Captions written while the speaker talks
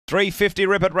350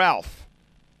 Rip It Ralph.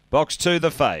 Box 2, the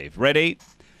fave. Ready?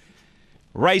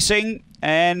 Racing.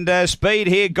 And speed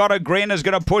here. Got a Grin is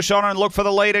going to push on and look for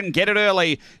the lead and get it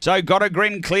early. So Got a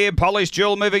Grin clear. Polished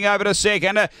Jewel moving over to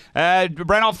second.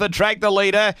 Ran off the track, the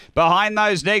leader. Behind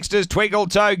those next is Twinkle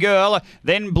Toe Girl.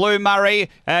 Then Blue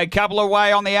Murray. A couple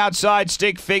away on the outside.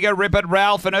 Stick Figure. Rip It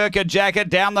Ralph and Urca Jacket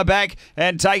down the back.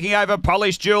 And taking over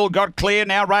Polished Jewel. Got clear.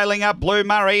 Now railing up Blue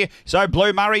Murray. So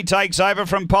Blue Murray takes over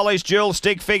from Polished Jewel.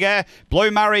 Stick Figure.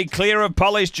 Blue Murray clear of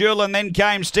Polished Jewel. And then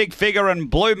came Stick Figure and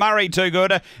Blue Murray too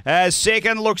good.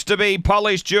 Second looks to be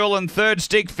Polished Jewel and third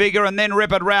Stick Figure and then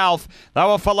Rip It Ralph. They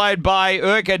were followed by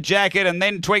Urca Jacket and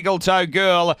then Twinkle Toe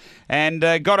Girl. And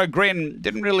Got a Grin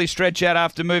didn't really stretch out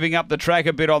after moving up the track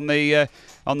a bit on the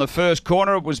first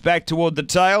corner. It was back toward the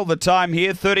tail. The time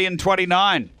here 30 and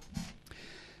 29.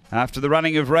 After the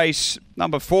running of race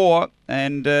number 4,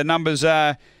 and numbers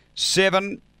are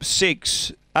 7,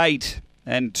 6, 8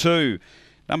 and 2.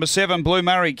 Number 7, Blue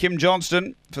Murray, Kim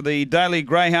Johnston for the Daily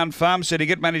Greyhound Farm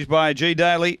Syndicate, managed by G.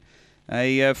 Daly.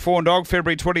 A fawn dog,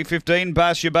 February 2015,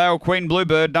 Barcia Bale, Queen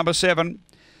Bluebird, number 7.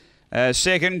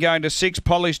 Second, going to 6,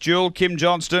 Polished Jewel, Kim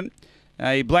Johnston.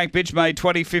 A Black Bitch, May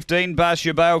 2015,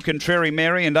 Barcia Bale, Contrary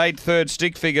Mary. And 8, third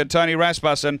Stick Figure, Tony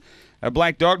Rasmussen. A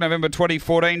Black Dog, November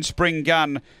 2014, Spring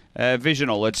Gun,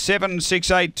 Visional. It's 7,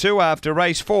 6, 8, 2 after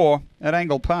race 4 at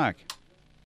Angle Park.